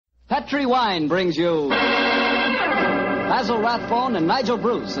Petri Wine brings you Basil Rathbone and Nigel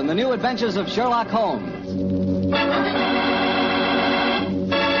Bruce in the new adventures of Sherlock Holmes.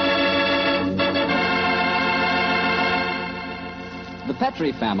 The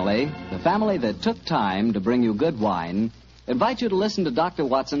Petri family, the family that took time to bring you good wine, invite you to listen to Dr.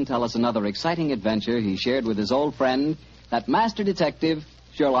 Watson tell us another exciting adventure he shared with his old friend, that master detective,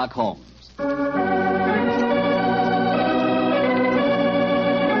 Sherlock Holmes.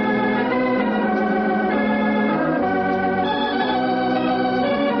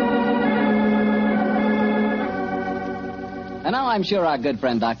 And now I'm sure our good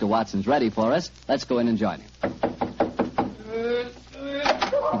friend Dr. Watson's ready for us. Let's go in and join him.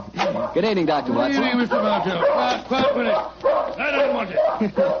 Good evening, Dr. Watson. Good evening, Mr. Bartow. Quiet minute. I don't want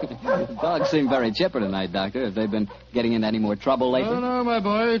it. The dogs seem very chipper tonight, Doctor. Have they been getting into any more trouble lately? No, my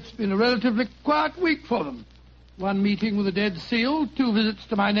boy. It's been a relatively quiet week for them. One meeting with a dead seal, 2 visits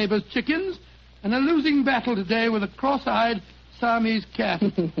to my neighbor's chickens, and a losing battle today with a cross-eyed Siamese cat.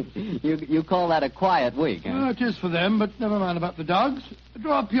 You call that a quiet week, huh? Oh, it is for them, but never mind about the dogs.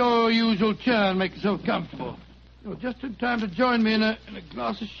 Draw up your usual chair and make yourself comfortable. You're just in time to join me in a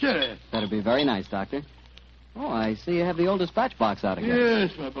glass of sherry. That'd be very nice, Doctor. Oh, I see you have the old dispatch box out again.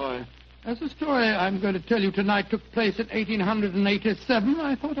 Yes, my boy. As the story I'm going to tell you tonight took place in 1887,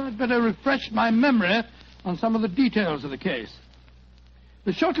 I thought I'd better refresh my memory on some of the details of the case.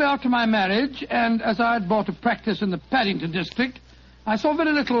 But shortly after my marriage, and as I had bought a practice in the Paddington district, I saw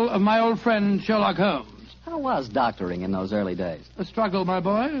very little of my old friend Sherlock Holmes. How was doctoring in those early days? A struggle, my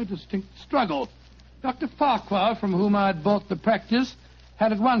boy, a distinct struggle. Dr. Farquhar, from whom I had bought the practice,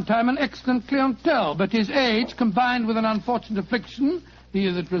 had at one time an excellent clientele, but his age, combined with an unfortunate affliction, the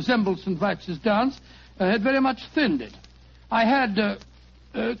that resembles St. Vitus's dance, had very much thinned it. I had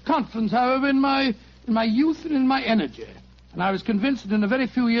confidence, however, in my youth and in my energy, and I was convinced that in a very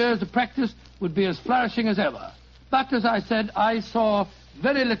few years the practice would be as flourishing as ever. But, as I said, I saw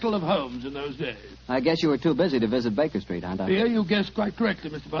very little of Holmes in those days. I guess you were too busy to visit Baker Street, huh, Doctor? Here you guessed quite correctly,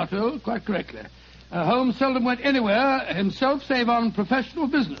 Mr. Bartow, quite correctly. Holmes seldom went anywhere himself save on professional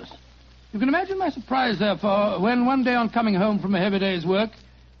business. You can imagine my surprise, therefore, when one day on coming home from a heavy day's work,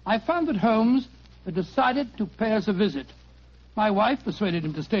 I found that Holmes had decided to pay us a visit. My wife persuaded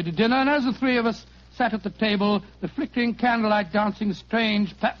him to stay to dinner, and as the three of us sat at the table, the flickering candlelight dancing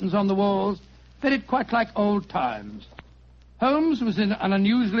strange patterns on the walls, fitted quite like old times. Holmes was in an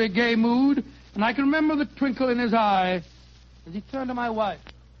unusually gay mood, and I can remember the twinkle in his eye as he turned to my wife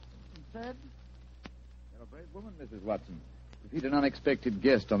and said, "You're a brave woman, Mrs. Watson, to feed an unexpected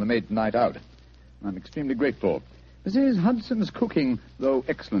guest on the maiden night out. I'm extremely grateful. Mrs. Hudson's cooking, though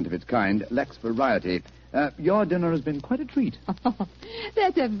excellent of its kind, lacks variety. Your dinner has been quite a treat."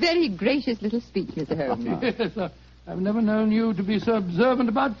 That's a very gracious little speech, Mr. Holmes. Yes, I've never known you to be so observant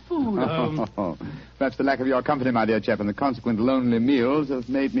about food, Holmes. Perhaps the lack of your company, my dear chap, and the consequent lonely meals have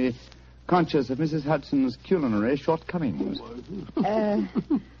made me conscious of Mrs. Hudson's culinary shortcomings.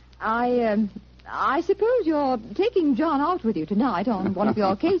 I suppose you're taking John out with you tonight on one of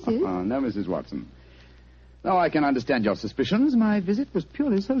your cases. Oh, no, Mrs. Watson. Though I can understand your suspicions, my visit was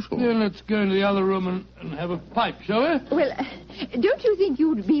purely social. Then let's go into the other room and have a pipe, shall we? Well, don't you think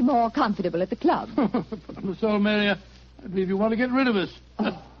you'd be more comfortable at the club? On the soul, Mary, I believe you want to get rid of us.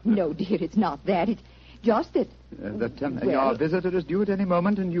 Oh, no, dear, it's not that. It's just that... Your visitor is due at any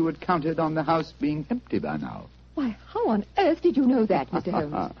moment, and you had counted on the house being empty by now. Why, how on earth did you know that, Mr.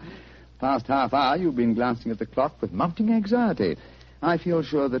 Holmes? Past half hour, you've been glancing at the clock with mounting anxiety. I feel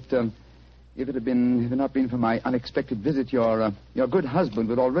sure that if it had not been for my unexpected visit, your good husband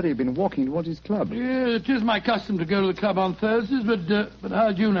would already have been walking towards his club. Yeah, it is my custom to go to the club on Thursdays, but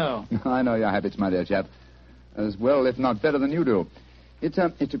how'd you know? I know your habits, my dear chap, as well, if not better than you do. It's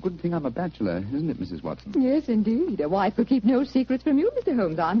a good thing I'm a bachelor, isn't it, Mrs. Watson? Yes, indeed. A wife could keep no secrets from you, Mr.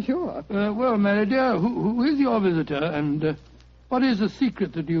 Holmes, I'm sure. Well, Mary dear, who is your visitor, and what is the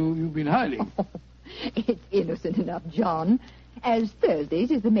secret that you've been hiding? Oh, it's innocent enough, John. As Thursdays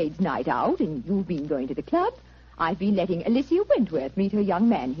is the maid's night out, and you've been going to the club, I've been letting Alicia Wentworth meet her young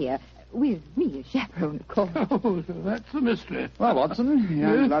man here. With me as chaperone, of course. Oh, so that's the mystery. Well, Watson,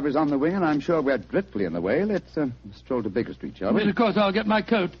 young love is on the wing, and I'm sure we're dreadfully in the way. Let's stroll to Baker Street, shall we? Yes, of course, I'll get my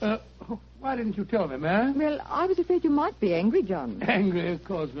coat. Why didn't you tell me, Mary? Well, I was afraid you might be angry, John. Angry, of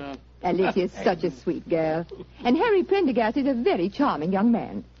course, Mary. Alicia's such a sweet girl. And Harry Prendergast is a very charming young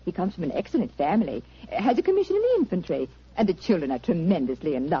man. He comes from an excellent family, has a commission in the infantry, and the children are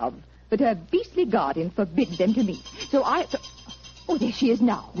tremendously in love. But her beastly guardian forbids them to meet. So Oh, there she is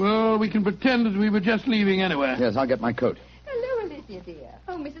now. Well, we can pretend that we were just leaving anyway. Yes, I'll get my coat. Hello, Alicia, dear.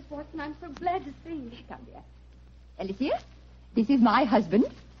 Oh, Mrs. Watson, I'm so glad to see you. Come, dear. Alicia, this is my husband,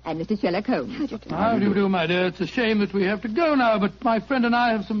 And Mr. Sherlock Holmes. How do you do, my dear? It's a shame that we have to go now, but my friend and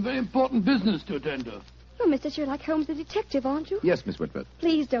I have some very important business to attend to. You're Mr. Sherlock Holmes, the detective, aren't you? Yes, Miss Whitworth.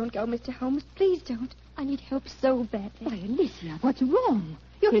 Please don't go, Mr. Holmes. Please don't. I need help so badly. Why, Alicia, what's wrong?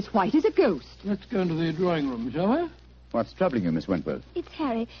 You're as white as a ghost. Let's go into the drawing room, shall we? What's troubling you, Miss Wentworth? It's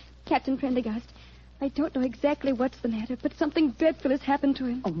Harry, Captain Prendergast. I don't know exactly what's the matter, but something dreadful has happened to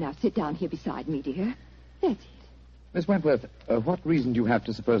him. Oh, now sit down here beside me, dear. That's it. Miss Wentworth, what reason do you have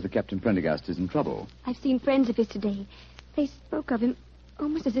to suppose that Captain Prendergast is in trouble? I've seen friends of his today. They spoke of him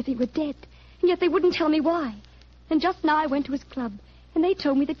almost as if he were dead, and yet they wouldn't tell me why. And just now I went to his club, and they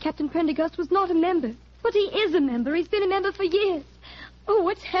told me that Captain Prendergast was not a member. But he is a member. He's been a member for years. Oh,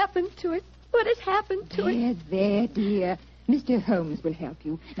 what's happened to it? What has happened to it? There, dear. Mr. Holmes will help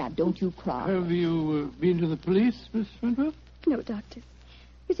you. Now, don't you cry. Have you been to the police, Miss Wentworth? No, Doctor.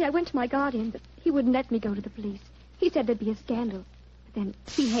 You see, I went to my guardian, but he wouldn't let me go to the police. He said there'd be a scandal. But then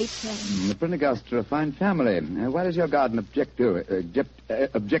he hates her. The Prendergasts are a fine family. Why does your guardian object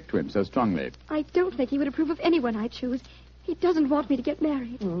to him so strongly? I don't think he would approve of anyone I choose. He doesn't want me to get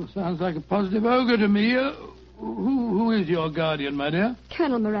married. Oh, sounds like a positive ogre to me. Who is your guardian, my dear?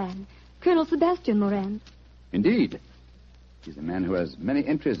 Colonel Moran. Colonel Sebastian Moran. Indeed. He's a man who has many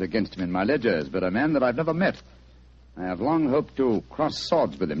entries against him in my ledgers, but a man that I've never met. I have long hoped to cross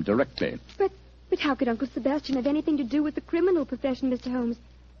swords with him directly. But how could Uncle Sebastian have anything to do with the criminal profession, Mr. Holmes?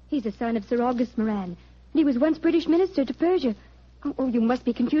 He's a son of Sir August Moran. And he was once British minister to Persia. Oh, you must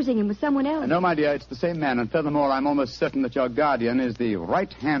be confusing him with someone else. No, my dear, it's the same man. And furthermore, I'm almost certain that your guardian is the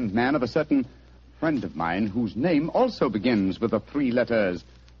right-hand man of a certain friend of mine whose name also begins with the three letters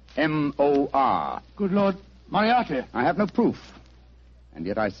M-O-R. Good Lord, Moriarty. I have no proof. And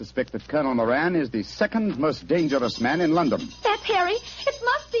yet I suspect that Colonel Moran is the second most dangerous man in London. That's Harry. It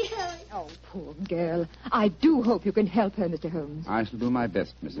must be Harry. Oh, poor girl. I do hope you can help her, Mr. Holmes. I shall do my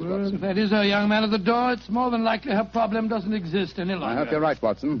best, Mrs. Well, Watson. if that is her young man at the door, it's more than likely her problem doesn't exist any longer. I hope you're right,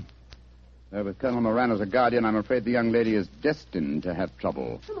 Watson. Though with Colonel Moran as a guardian, I'm afraid the young lady is destined to have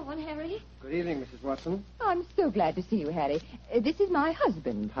trouble. Come on, Harry. Good evening, Mrs. Watson. I'm so glad to see you, Harry. This is my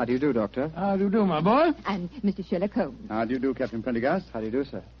husband. How do you do, Doctor? How do you do, my boy? And Mr. Sherlock Holmes. How do you do, Captain Prendergast? How do you do,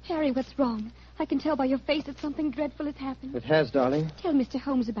 sir? Harry, what's wrong? I can tell by your face that something dreadful has happened. It has, darling. Tell Mr.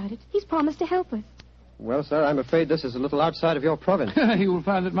 Holmes about it. He's promised to help us. Well, sir, I'm afraid this is a little outside of your province. You will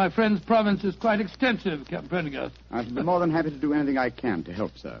find that my friend's province is quite extensive, Captain Prendergast. I shall be more than happy to do anything I can to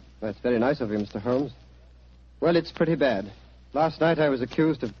help, sir. That's very nice of you, Mr. Holmes. Well, it's pretty bad. Last night I was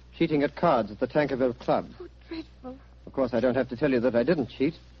accused of cheating at cards at the Tankerville Club. Oh, dreadful. Of course, I don't have to tell you that I didn't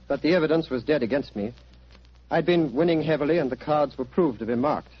cheat, but the evidence was dead against me. I'd been winning heavily, and the cards were proved to be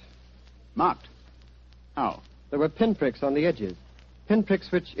marked. Marked? How? There were pinpricks on the edges.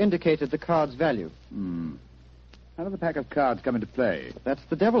 Pinpricks which indicated the card's value. How did the pack of cards come into play? That's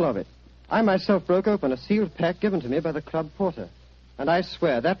the devil of it. I myself broke open a sealed pack given to me by the club porter. And I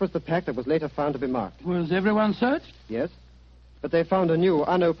swear that was the pack that was later found to be marked. Was everyone searched? Yes. But they found a new,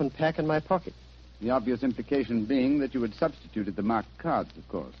 unopened pack in my pocket. The obvious implication being that you had substituted the marked cards, of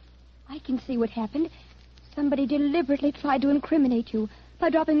course. I can see what happened. Somebody deliberately tried to incriminate you by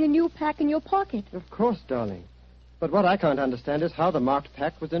dropping the new pack in your pocket. Of course, darling. But what I can't understand is how the marked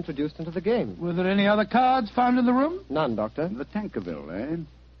pack was introduced into the game. Were there any other cards found in the room? None, Doctor. The Tankerville, eh?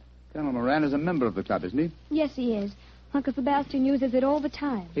 Colonel Moran is a member of the club, isn't he? Yes, he is. Uncle Sebastian uses it all the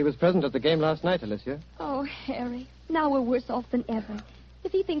time. He was present at the game last night, Alicia. Oh, Harry, now we're worse off than ever.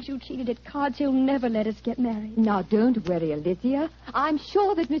 If he thinks you cheated at cards, he'll never let us get married. Now, don't worry, Alicia. I'm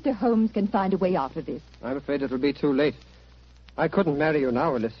sure that Mr. Holmes can find a way out of this. I'm afraid it'll be too late. I couldn't marry you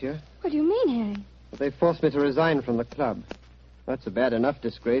now, Alicia. What do you mean, Harry? But they forced me to resign from the club. That's a bad enough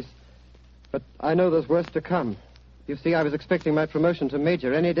disgrace. But I know there's worse to come. You see, I was expecting my promotion to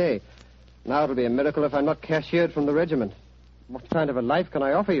major any day. Now it'll be a miracle if I'm not cashiered from the regiment. What kind of a life can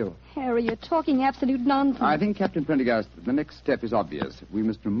I offer you? Harry, you're talking absolute nonsense. I think, Captain Prendergast, the next step is obvious. We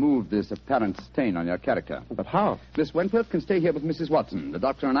must remove this apparent stain on your character. But how? Miss Wentworth can stay here with Mrs. Watson. The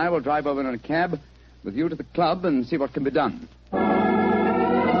doctor and I will drive over in a cab with you to the club and see what can be done.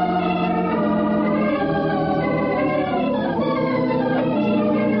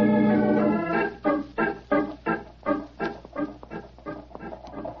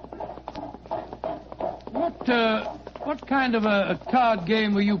 What kind of a card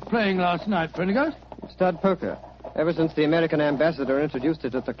game were you playing last night, Prendergast? Stud poker. Ever since the American ambassador introduced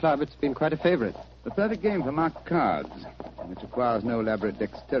it at the club, it's been quite a favorite. The perfect game for marked cards, which requires no elaborate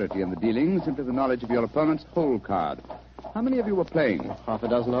dexterity in the dealing, simply the knowledge of your opponent's whole card. How many of you were playing? Half a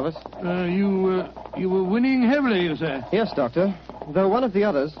dozen of us. You were winning heavily, you say? Yes, Doctor. Though one of the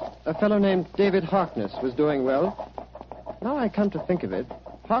others, a fellow named David Harkness, was doing well. Now I come to think of it,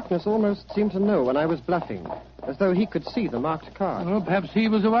 Harkness almost seemed to know when I was bluffing, as though he could see the marked card. Well, perhaps he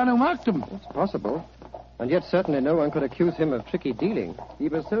was the one who marked them. It's possible. And yet certainly no one could accuse him of tricky dealing. He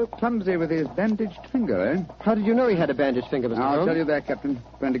was so clumsy with his bandaged finger, eh? How did you know he had a bandaged finger, Mr. I'll Holmes? tell you that, Captain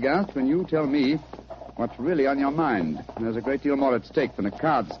Prendergast, when you tell me what's really on your mind. There's a great deal more at stake than a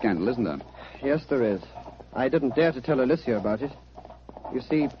card scandal, isn't there? Yes, there is. I didn't dare to tell Alicia about it. You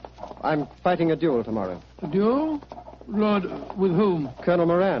see, I'm fighting a duel tomorrow. A duel? Lord, with whom? Colonel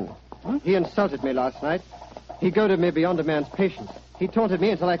Moran. He insulted me last night. He goaded me beyond a man's patience. He taunted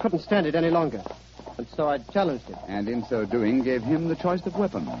me until I couldn't stand it any longer. And so I challenged him. And in so doing, gave him the choice of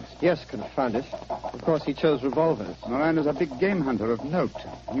weapons. Yes, confound it. Of course, he chose revolvers. Moran is a big game hunter of note.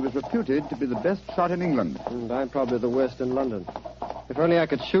 He was reputed to be the best shot in England. And I'm probably the worst in London. If only I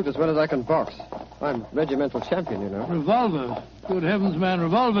could shoot as well as I can box. I'm regimental champion, you know. Revolvers? Good heavens, man,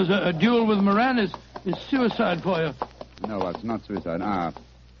 revolvers. A duel with Moran is suicide for you. No, it's not suicide.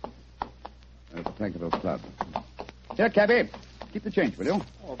 There's the Tankerville Club. Here, cabby. Keep the change, will you?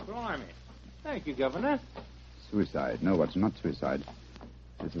 Oh, blimey. Thank you, Governor. Suicide. No, it's not suicide.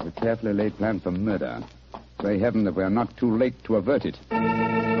 This is a carefully laid plan for murder. Pray heaven that we are not too late to avert it.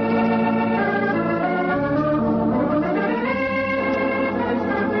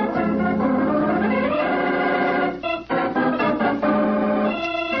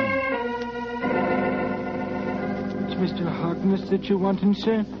 It's Mr. Harkness that you're wanting,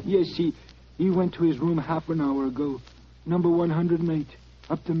 sir? Yes, he went to his room half an hour ago. Number 108.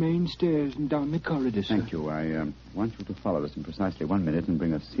 Up the main stairs and down the corridor, sir. Thank you. I want you to follow us in precisely 1 minute and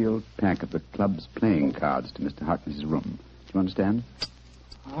bring a sealed pack of the club's playing cards to Mr. Harkness's room. Do you understand?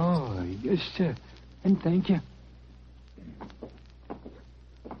 Oh, yes, sir. And thank you.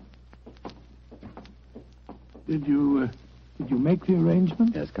 Did you make the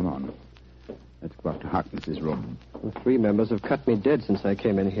arrangement? Yes, come on. Let's go up to Harkness's room. Well, 3 members have cut me dead since I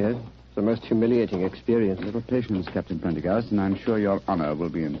came in here. It's the most humiliating experience. A little patience, Captain Prendergast, and I'm sure your honor will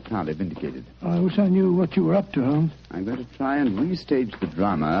be entirely vindicated. I wish I knew what you were up to, Holmes. I'm going to try and restage the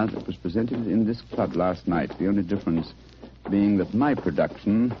drama that was presented in this club last night. The only difference being that my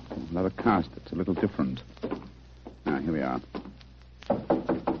production will have a cast that's a little different. Now, here we are.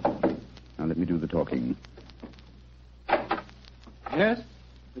 Now, let me do the talking. Yes?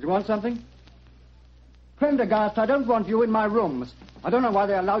 Did you want something? Prendergast, I don't want you in my rooms. I don't know why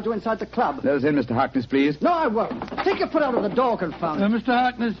they allowed you inside the club. Let us in, Mr. Harkness, please. No, I won't. Take your foot out of the door, confound it. Mr.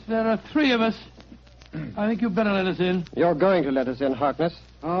 Harkness, there are 3 of us. I think you'd better let us in. You're going to let us in, Harkness.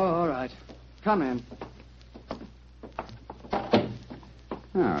 Oh, all right. Come in.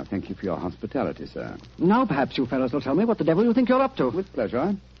 Thank you for your hospitality, sir. Now perhaps you fellows will tell me what the devil you think you're up to. With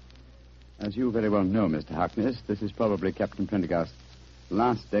pleasure. As you very well know, Mr. Harkness, this is probably Captain Prendergast's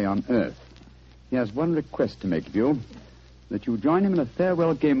last day on Earth. He has one request to make of you, that you join him in a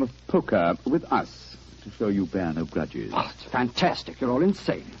farewell game of poker with us, to show you bear no grudges. Oh, it's fantastic. You're all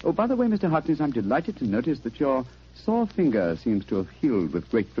insane. Oh, by the way, Mr. Harkness, I'm delighted to notice that your sore finger seems to have healed with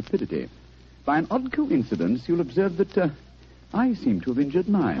great rapidity. By an odd coincidence, you'll observe that I seem to have injured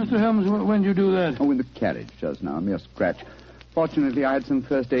mine. Mr. Holmes, when did you do that? Oh, in the carriage just now, a mere scratch. Fortunately, I had some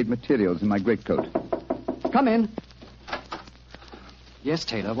first aid materials in my greatcoat. Come in. Yes,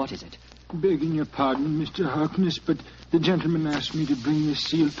 Taylor, what is it? Begging your pardon, Mr. Harkness, but the gentleman asked me to bring this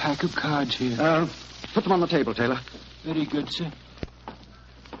sealed pack of cards here. Put them on the table, Taylor. Very good, sir.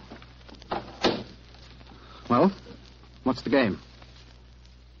 Well, what's the game?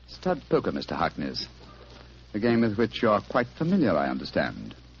 Stud poker, Mr. Harkness. A game with which you're quite familiar, I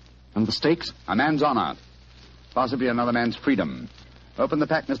understand. And the stakes? A man's honor. Possibly another man's freedom. Open the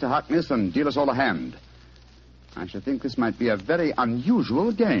pack, Mr. Harkness, and deal us all a hand. I should think this might be a very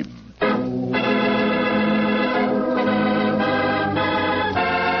unusual game.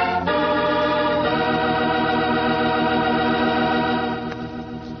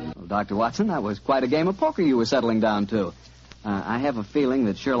 Well, Dr. Watson, that was quite a game of poker you were settling down to. I have a feeling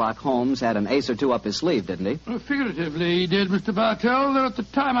that Sherlock Holmes had an ace or two up his sleeve, didn't he? Well, figuratively, he did, Mr. Bartell, though at the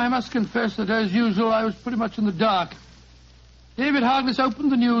time I must confess that, as usual, I was pretty much in the dark. David Harkness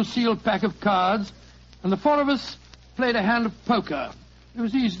opened the new sealed pack of cards, and the 4 of us played a hand of poker. It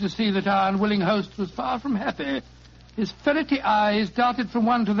was easy to see that our unwilling host was far from happy. His ferrety eyes darted from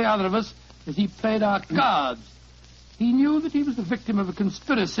one to the other of us as he played our cards. He knew that he was the victim of a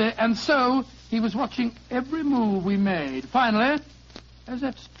conspiracy, and so he was watching every move we made. Finally, as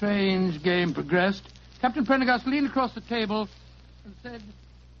that strange game progressed, Captain Prendergast leaned across the table and said,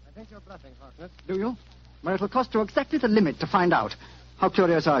 I think you're bluffing, Harkness. Do you? Well, it'll cost you exactly the limit to find out. How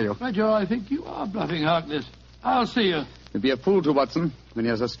curious are you? By Joe, I think you are bluffing, Harkness. I'll see you. He'd be a fool to, Watson, when he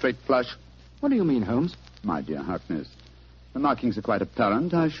has a straight flush. What do you mean, Holmes? My dear Harkness, The markings are quite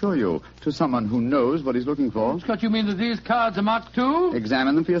apparent, I assure you, to someone who knows what he's looking for. Scott, you mean that these cards are marked too?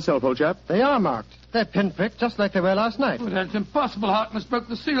 Examine them for yourself, old chap. They are marked. They're pinpricked, just like they were last night. Well, that's impossible. Harkness broke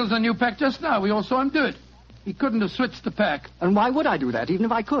the seals on your pack just now. We all saw him do it. He couldn't have switched the pack. And why would I do that, even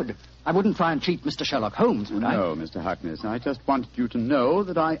if I could? I wouldn't try and cheat Mr. Sherlock Holmes, would I? No, Mr. Harkness. I just wanted you to know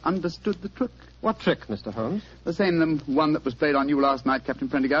that I understood the trick. What trick, Mr. Holmes? The same one that was played on you last night, Captain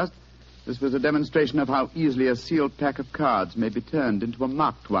Prendergast. This was a demonstration of how easily a sealed pack of cards may be turned into a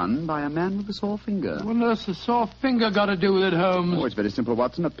marked one by a man with a sore finger. What on earth's a sore finger got to do with it, Holmes? Oh, it's very simple,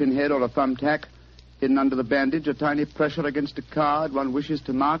 Watson. A pinhead or a thumbtack hidden under the bandage, a tiny pressure against a card one wishes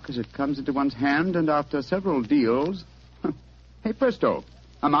to mark as it comes into one's hand, and after several deals... hey, presto,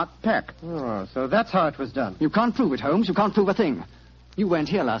 a marked pack. Oh, so that's how it was done. You can't prove it, Holmes. You can't prove a thing. You weren't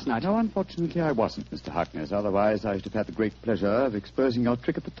here last night. No, unfortunately, I wasn't, Mr. Harkness. Otherwise, I should have had the great pleasure of exposing your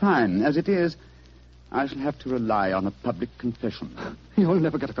trick at the time. As it is, I shall have to rely on a public confession. You'll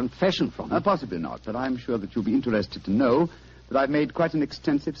never get a confession from me. Possibly not, but I'm sure that you'll be interested to know that I've made quite an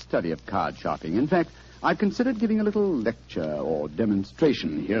extensive study of card sharping. In fact, I've considered giving a little lecture or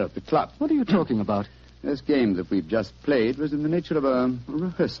demonstration here at the club. What are you talking about? This game that we've just played was in the nature of a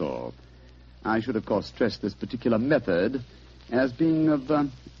rehearsal. I should, of course, stress this particular method as being of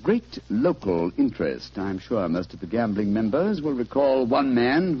great local interest. I'm sure most of the gambling members will recall one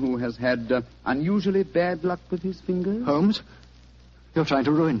man who has had unusually bad luck with his fingers. Holmes, you're trying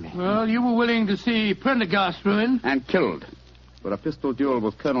to ruin me. Well, you were willing to see Prendergast ruined. And killed. But a pistol duel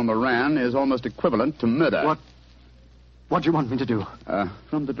with Colonel Moran is almost equivalent to murder. What do you want me to do?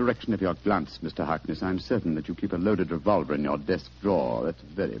 From the direction of your glance, Mr. Harkness, I'm certain that you keep a loaded revolver in your desk drawer. That's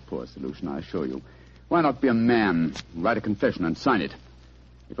a very poor solution, I assure you. Why not be a man, write a confession and sign it?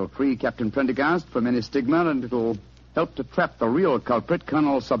 It'll free Captain Prendergast from any stigma, and it'll help to trap the real culprit,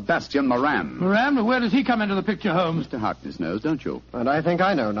 Colonel Sebastian Moran. Moran? Where does he come into the picture, Holmes? Mr. Harkness knows, don't you? And I think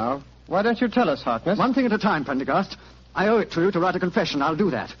I know now. Why don't you tell us, Harkness? One thing at a time, Prendergast. I owe it to you to write a confession. I'll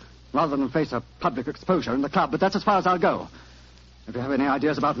do that, rather than face a public exposure in the club, but that's as far as I'll go. If you have any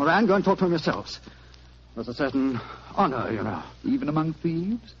ideas about Moran, go and talk to him yourselves. There's a certain honor, you know. Even among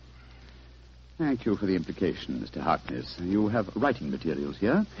thieves? Thank you for the implication, Mr. Harkness. You have writing materials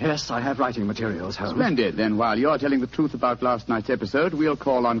here? Yes, I have writing materials, Holmes. Splendid. Then while you're telling the truth about last night's episode, we'll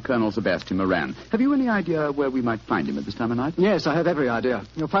call on Colonel Sebastian Moran. Have you any idea where we might find him at this time of night? Yes, I have every idea.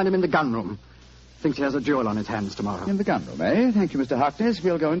 You'll find him in the gun room. Thinks he has a duel on his hands tomorrow. In the gun room, eh? Thank you, Mr. Harkness.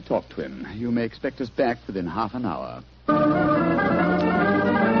 We'll go and talk to him. You may expect us back within half an hour.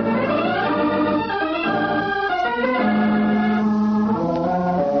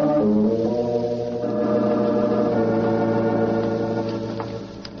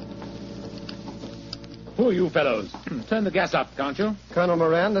 Who are you fellows? Turn the gas up, can't you? Colonel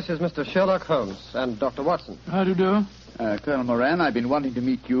Moran, this is Mr. Sherlock Holmes and Dr. Watson. How do you do? Colonel Moran, I've been wanting to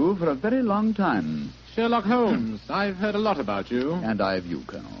meet you for a very long time. Sherlock Holmes. I've heard a lot about you. And I have you,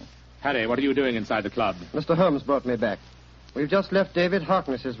 Colonel. Harry, what are you doing inside the club? Mr. Holmes brought me back. We've just left David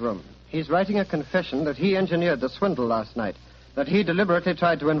Harkness's room. He's writing a confession that he engineered the swindle last night, that he deliberately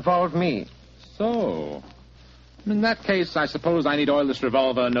tried to involve me. So, in that case, I suppose I need oil this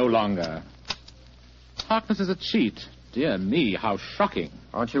revolver no longer. Harkness is a cheat. Dear me, how shocking.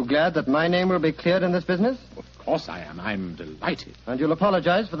 Aren't you glad that my name will be cleared in this business? Of course I am. I'm delighted. And you'll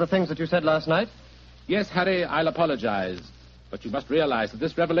apologize for the things that you said last night? Yes, Harry, I'll apologize. But you must realize that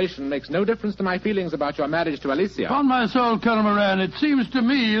this revelation makes no difference to my feelings about your marriage to Alicia. Upon my soul, Colonel Moran, it seems to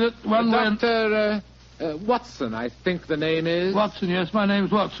me that one Dr. Watson, I think the name is. Watson, yes, my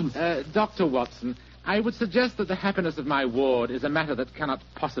name's Watson. Dr. Watson, I would suggest that the happiness of my ward is a matter that cannot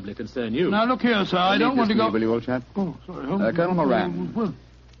possibly concern you. Now, look here, sir, I don't want to go... Will you, old chap? Oh, sorry, Holmes. Colonel Moran,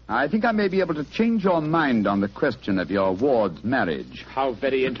 I think I may be able to change your mind on the question of your ward's marriage. How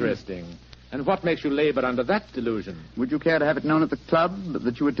very interesting. And what makes you labor under that delusion? Would you care to have it known at the club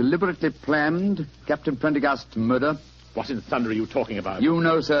that you had deliberately planned Captain Prendergast's murder? What in thunder are you talking about? You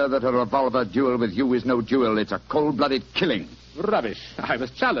know, sir, that a revolver duel with you is no duel. It's a cold-blooded killing. Rubbish. I was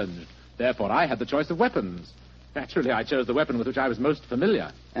challenged. Therefore, I had the choice of weapons. Naturally, I chose the weapon with which I was most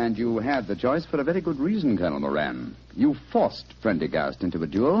familiar. And you had the choice for a very good reason, Colonel Moran. You forced Prendergast into a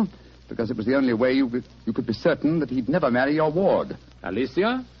duel because it was the only way you could be certain that he'd never marry your ward.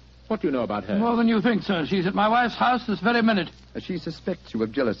 Alicia? What do you know about her? More than you think, sir. She's at my wife's house this very minute. She suspects you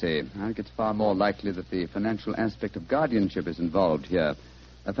of jealousy. I think it's far more likely that the financial aspect of guardianship is involved here.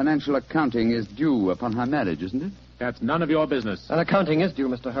 A financial accounting is due upon her marriage, isn't it? That's none of your business. An accounting is due,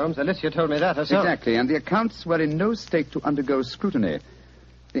 Mr. Holmes. Alicia told me that herself. Exactly, and the accounts were in no state to undergo scrutiny.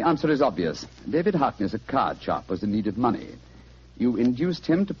 The answer is obvious. David Harkness, a card sharp, was in need of money. You induced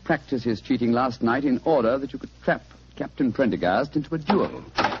him to practice his cheating last night in order that you could trap Captain Prendergast into a duel.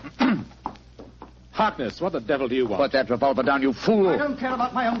 Harkness, what the devil do you want? Put that revolver down, you fool. I don't care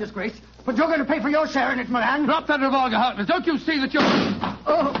about my own disgrace, but you're going to pay for your share in it, Moran. Drop that revolver, Harkness. Don't you see that you're...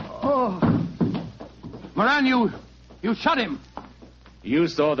 Oh. Moran, you shot him. You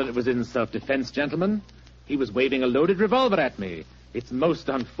saw that it was in self-defense, gentlemen. He was waving a loaded revolver at me. It's most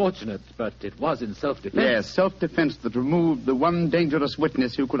unfortunate, but it was in self-defense. Yes, self-defense that removed the one dangerous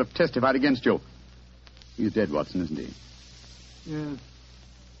witness who could have testified against you. He's dead, Watson, isn't he? Yes.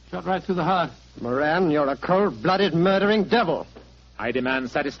 Shot right through the heart. Moran, you're a cold-blooded, murdering devil. I demand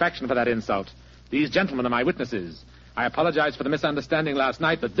satisfaction for that insult. These gentlemen are my witnesses. I apologize for the misunderstanding last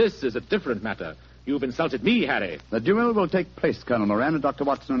night, but this is a different matter. You've insulted me, Harry. The duel will take place, Colonel Moran, and Dr.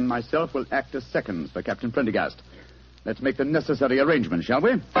 Watson and myself will act as seconds for Captain Prendergast. Let's make the necessary arrangements, shall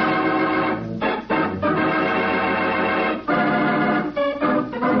we?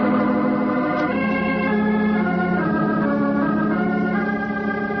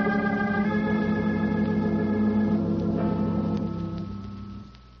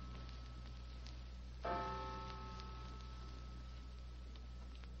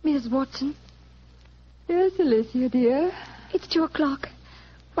 Mrs. Watson, Yes, Alicia, dear. it's 2:00.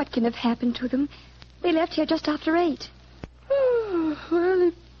 What can have happened to them? They left here just after 8.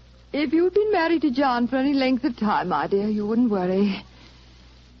 Well, if you'd been married to John for any length of time, my dear, you wouldn't worry.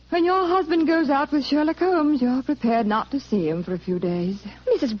 When your husband goes out with Sherlock Holmes, you're prepared not to see him for a few days.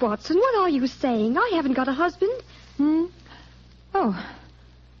 Mrs. Watson, what are you saying? I haven't got a husband. Oh,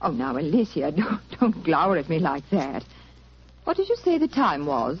 now, Alicia, don't glower at me like that. What did you say the time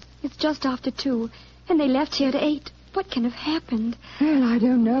was? It's just after 2, and they left here at 8. What can have happened? Well, I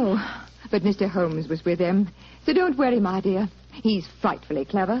don't know. But Mr. Holmes was with them. So don't worry, my dear. He's frightfully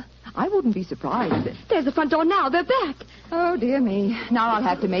clever. I wouldn't be surprised. There's the front door now. They're back. Oh, dear me. Now I'll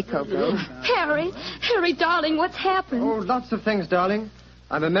have to make cocoa. Harry, darling, what's happened? Oh, lots of things, darling.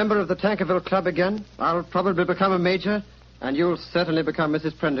 I'm a member of the Tankerville Club again. I'll probably become a major, and you'll certainly become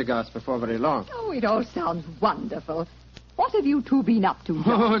Mrs. Prendergast before very long. Oh, it all sounds wonderful. What have you two been up to,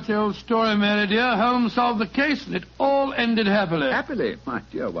 John? Oh, it's the old story, Mary, dear. Holmes solved the case, and it all ended happily. Happily? My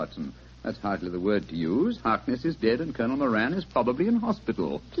dear Watson, that's hardly the word to use. Harkness is dead, and Colonel Moran is probably in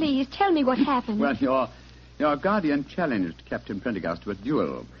hospital. Please, tell me what happened. Well, your guardian challenged Captain Prendergast to a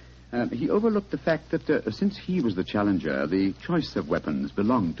duel. He overlooked the fact that since he was the challenger, the choice of weapons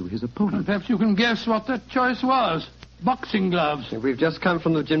belonged to his opponent. Perhaps you can guess what that choice was. Boxing gloves. We've just come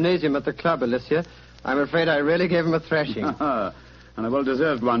from the gymnasium at the club, Alicia. I'm afraid I really gave him a thrashing. And a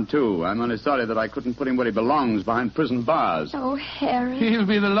well-deserved one, too. I'm only sorry that I couldn't put him where he belongs, behind prison bars. Oh, Harry. He'll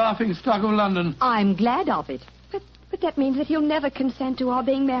be the laughing stock of London. I'm glad of it. But that means that he'll never consent to our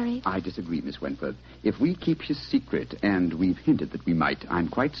being married. I disagree, Miss Wentworth. If we keep his secret, and we've hinted that we might, I'm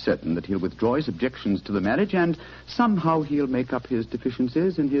quite certain that he'll withdraw his objections to the marriage, and somehow he'll make up his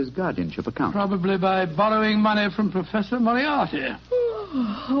deficiencies in his guardianship account. Probably by borrowing money from Professor Moriarty.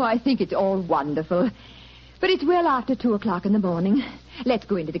 Oh, I think it's all wonderful. But it's well after 2:00 in the morning. Let's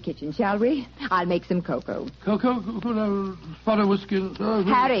go into the kitchen, shall we? I'll make some cocoa. Cocoa? Spot of whiskey.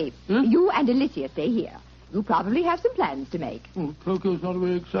 Harry, Huh? you and Alicia stay here. You probably have some plans to make. Oh, cocoa's not a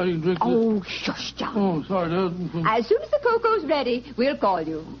very exciting drink. Oh, shush, John. Oh, sorry, dear. As soon as the cocoa's ready, we'll call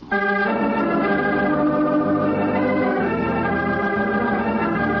you.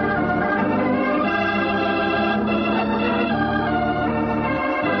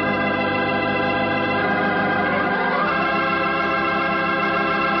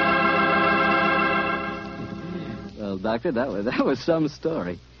 Well, Doctor, that was some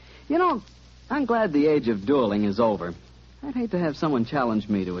story. You know, I'm glad the age of dueling is over. I'd hate to have someone challenge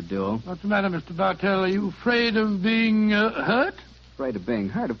me to a duel. What's the matter, Mr. Bartell? Are you afraid of being hurt? Afraid of being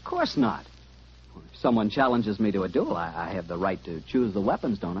hurt? Of course not. If someone challenges me to a duel, I have the right to choose the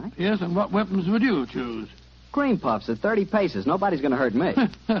weapons, don't I? Yes, and what weapons would you choose? Cream puffs at 30 paces. Nobody's going to hurt me.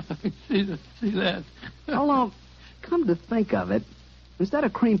 see that. Although, come to think of it, instead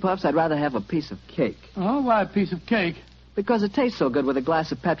of cream puffs, I'd rather have a piece of cake. Oh, why a piece of cake? Because it tastes so good with a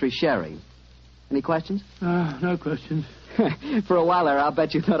glass of Petri sherry. Any questions? No questions. For a while there, I'll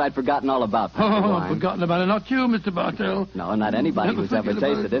bet you thought I'd forgotten all about Petri wine. Forgotten about it. Not you, Mr. Bartell. No, not anybody Never who's ever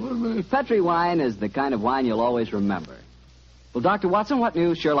forget about tasted it. it. Petri wine is the kind of wine you'll always remember. Well, Dr. Watson, what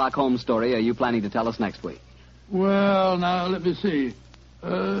new Sherlock Holmes story are you planning to tell us next week? Well, now, let me see.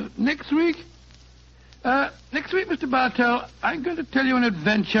 Next week? Next week, Mr. Bartell, I'm going to tell you an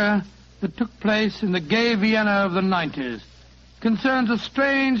adventure that took place in the gay Vienna of the 90s. Concerns a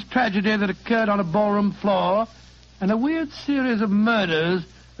strange tragedy that occurred on a ballroom floor and a weird series of murders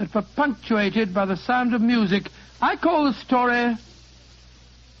that were punctuated by the sound of music. I call the story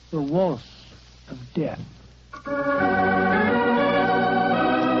The Waltz of Death.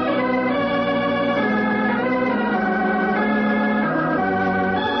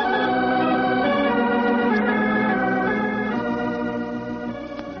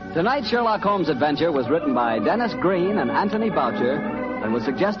 Tonight's Sherlock Holmes adventure was written by Dennis Green and Anthony Boucher and was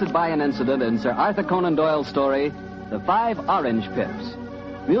suggested by an incident in Sir Arthur Conan Doyle's story, The 5 Orange Pips.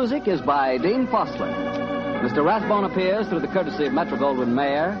 Music is by Dean Fossler. Mr. Rathbone appears through the courtesy of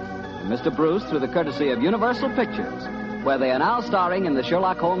Metro-Goldwyn-Mayer, and Mr. Bruce through the courtesy of Universal Pictures, where they are now starring in the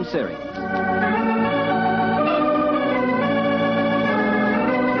Sherlock Holmes series.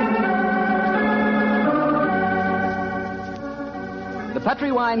 The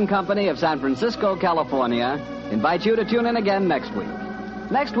Petri Wine Company of San Francisco, California, invites you to tune in again next week.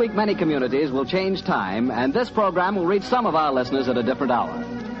 Next week, many communities will change time, and this program will reach some of our listeners at a different hour.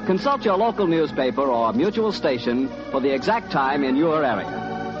 Consult your local newspaper or mutual station for the exact time in your area.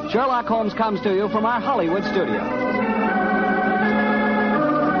 Sherlock Holmes comes to you from our Hollywood studios.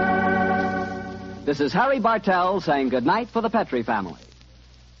 This is Harry Bartell saying goodnight for the Petri family.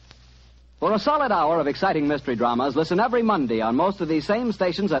 For a solid hour of exciting mystery dramas, listen every Monday on most of these same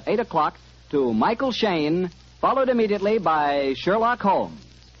stations at 8 o'clock to Michael Shayne, followed immediately by Sherlock Holmes.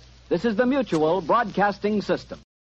 This is the Mutual Broadcasting System.